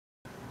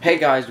Hey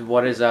guys,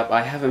 what is up?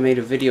 I haven't made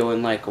a video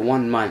in like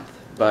 1 month,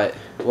 but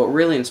what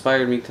really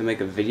inspired me to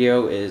make a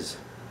video is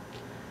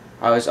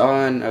I was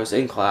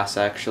in class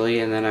actually,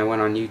 and then I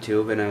went on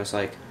YouTube and I was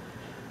like,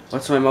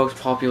 what's my most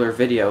popular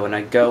video? And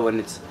I go and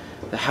it's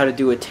the how to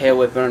do a tail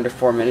whip in under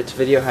 4 minutes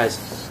video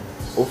has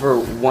over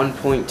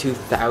 1.2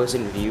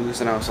 thousand views,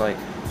 and I was like,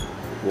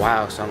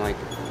 wow, so I'm like,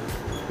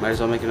 might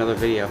as well make another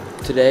video.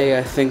 Today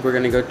I think we're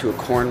gonna go to a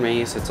corn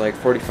maze. It's like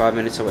 45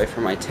 minutes away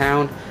from my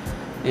town,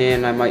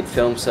 and I might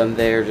film some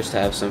there just to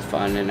have some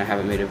fun, and I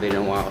haven't made a video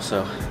in a while,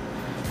 so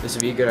this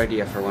would be a good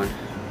idea for one.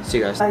 See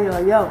you guys.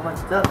 Yo,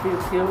 what's up,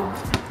 YouTube?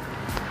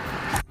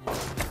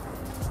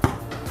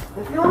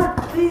 If you want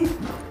to be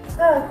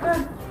a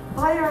good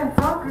player in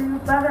soccer, you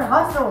better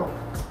hustle.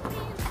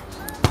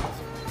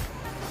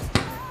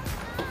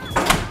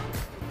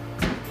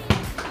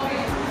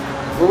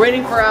 We're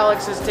waiting for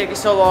Alex. It's taking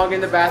so long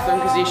in the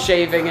bathroom because he's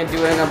shaving and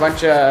doing a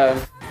bunch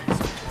of...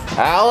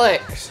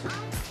 Alex!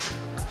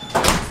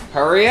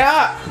 Hurry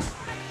up!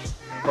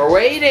 We're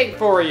waiting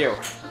for you!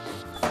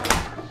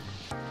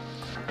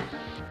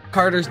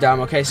 Carter's dumb.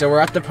 Okay, so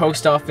we're at the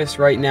post office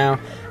right now.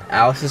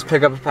 Alex has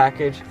picked up a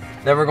package.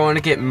 Then we're going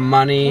to get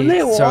money.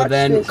 So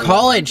then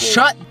college,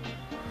 shut!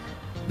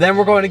 Then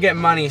we're going to get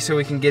money so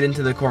we can get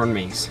into the corn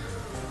maze.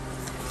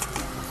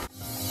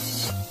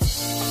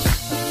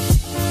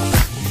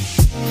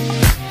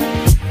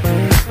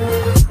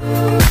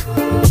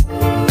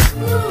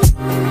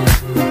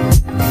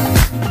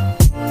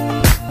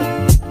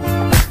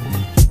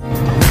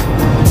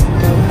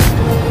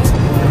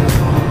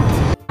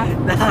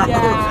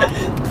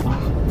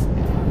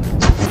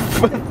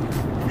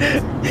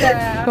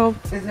 Yeah.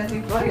 Is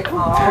anybody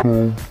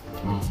home?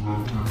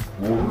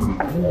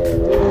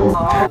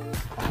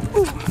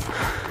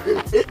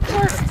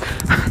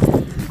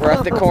 We're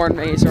at the corn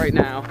maze right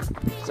now.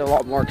 It's a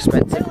lot more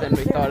expensive than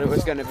we thought it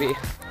was going to be.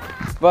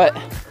 But...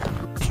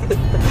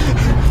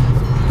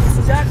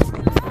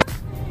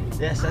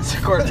 yes, that's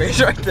the corn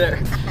maze right there.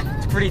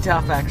 It's pretty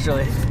tough,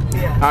 actually.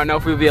 Yeah. I don't know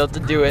if we'll be able to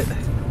do it.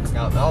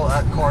 No,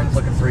 that corn's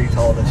looking pretty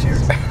tall this year.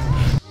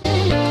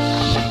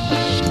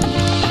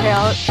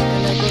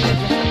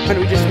 But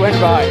we just went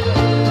by.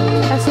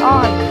 That's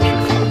on.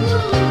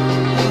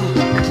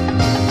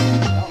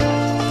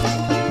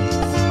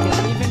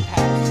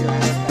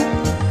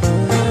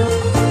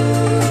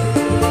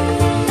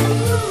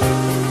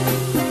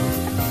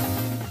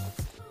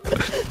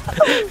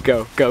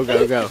 Go, go,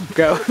 go, go,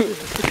 go.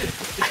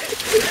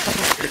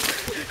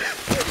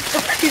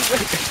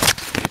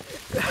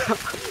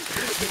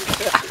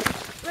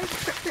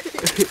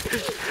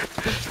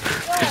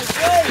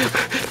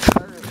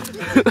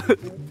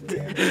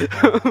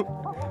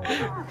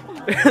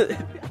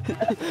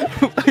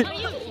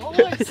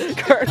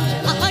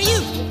 Are you?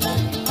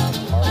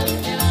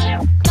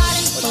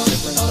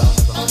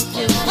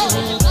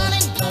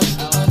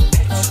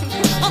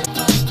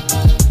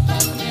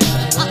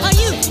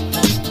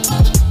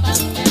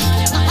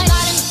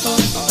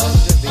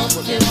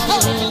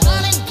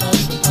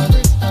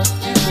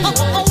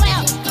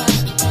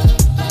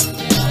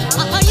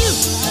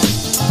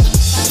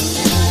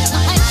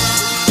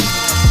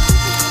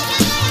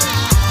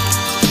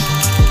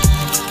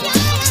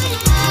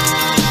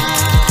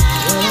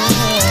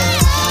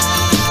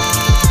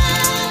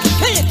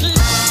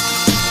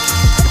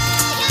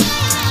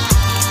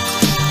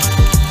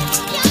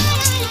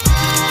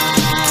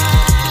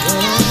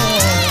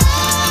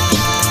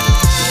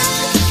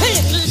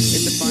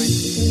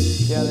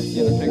 Yeah, that's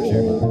the other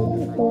picture.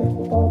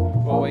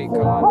 Well, wait,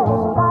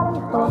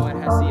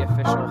 Colin has the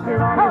official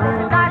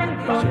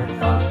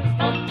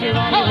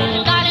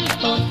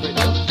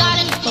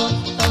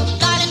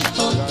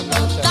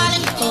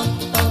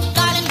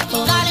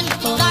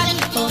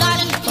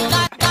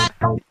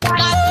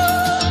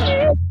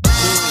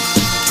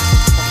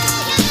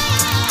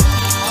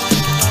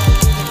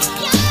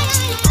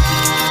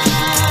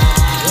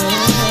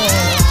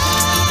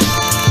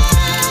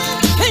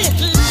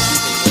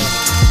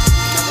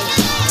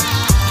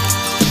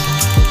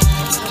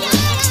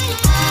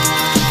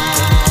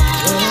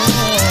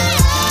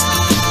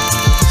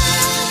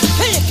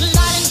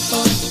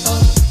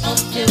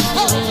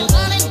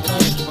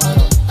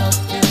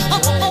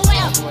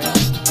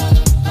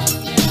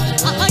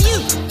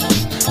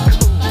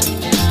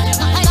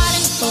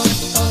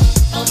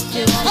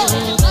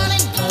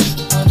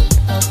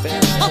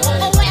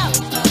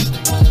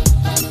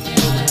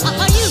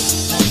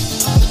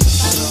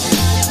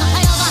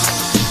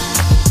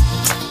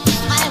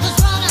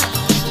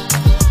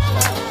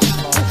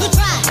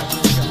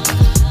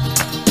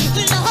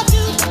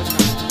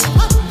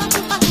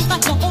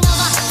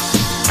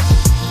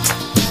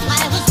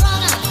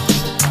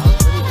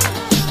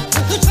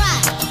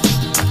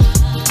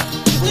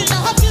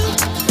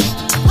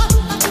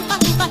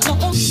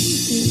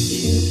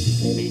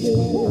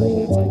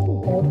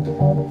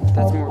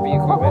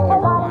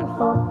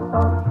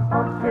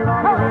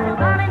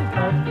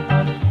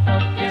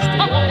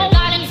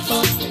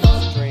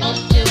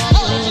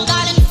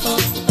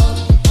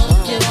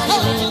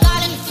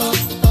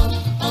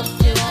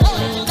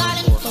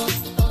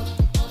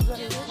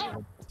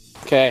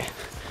Okay,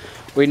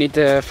 we need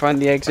to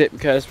find the exit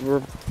because we're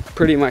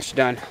pretty much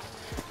done.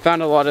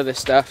 Found a lot of this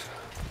stuff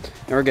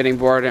and we're getting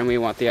bored and we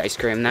want the ice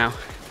cream now.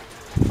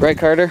 Right,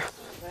 Carter?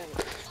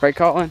 Right,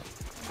 Colin?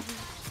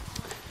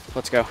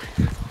 Let's go.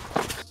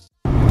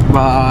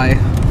 Bye.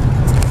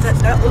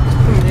 That looks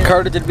familiar.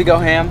 Carter, did we go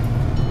ham?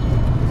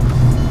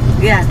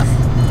 Yes.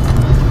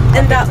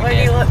 And that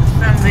lady looks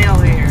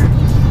familiar.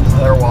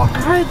 They're walking.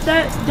 I heard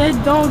that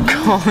dead dog.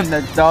 Colin,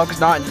 the dog's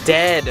not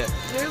dead.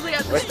 Literally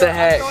at the What start, the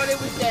heck? I thought it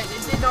was dead.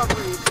 It did not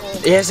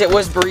breathe. Yes, it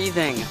was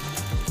breathing.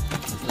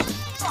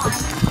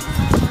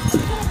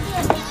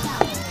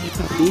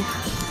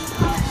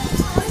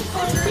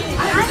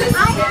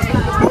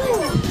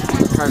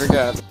 Carter,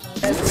 go.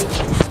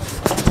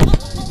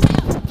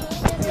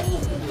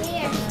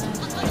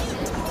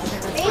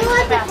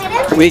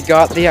 We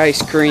got the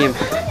ice cream.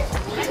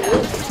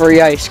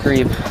 Free ice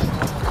cream.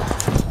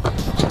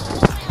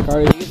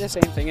 Carter, you get the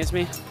same thing as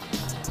me?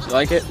 You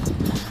like it?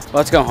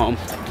 Let's go home.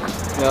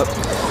 Yep.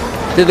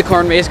 Did the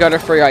corn maze, got our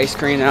free ice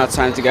cream, now it's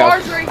time to go.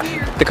 Car's right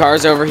here. The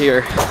car's over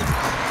here.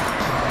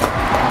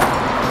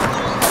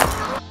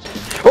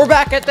 We're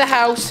back at the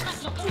house.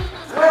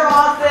 We're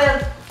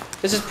Austin.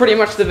 This is pretty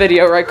much the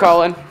video, right,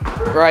 Colin?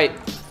 Right.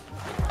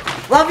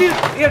 Love you,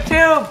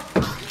 YouTube.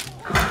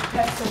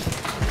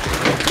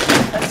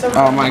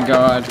 Oh my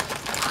god.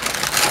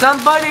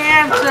 Somebody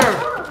answer.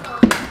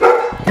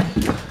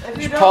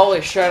 If you don't,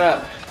 Polly, shut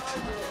up.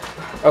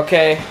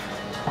 Okay.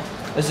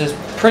 This is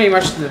pretty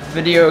much the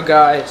video,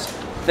 guys.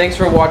 Thanks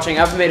for watching.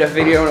 I haven't made a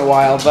video in a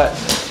while, but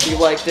if you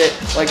liked it,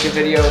 like the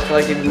video. If you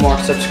like it even more,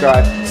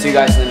 subscribe. See you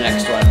guys in the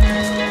next one.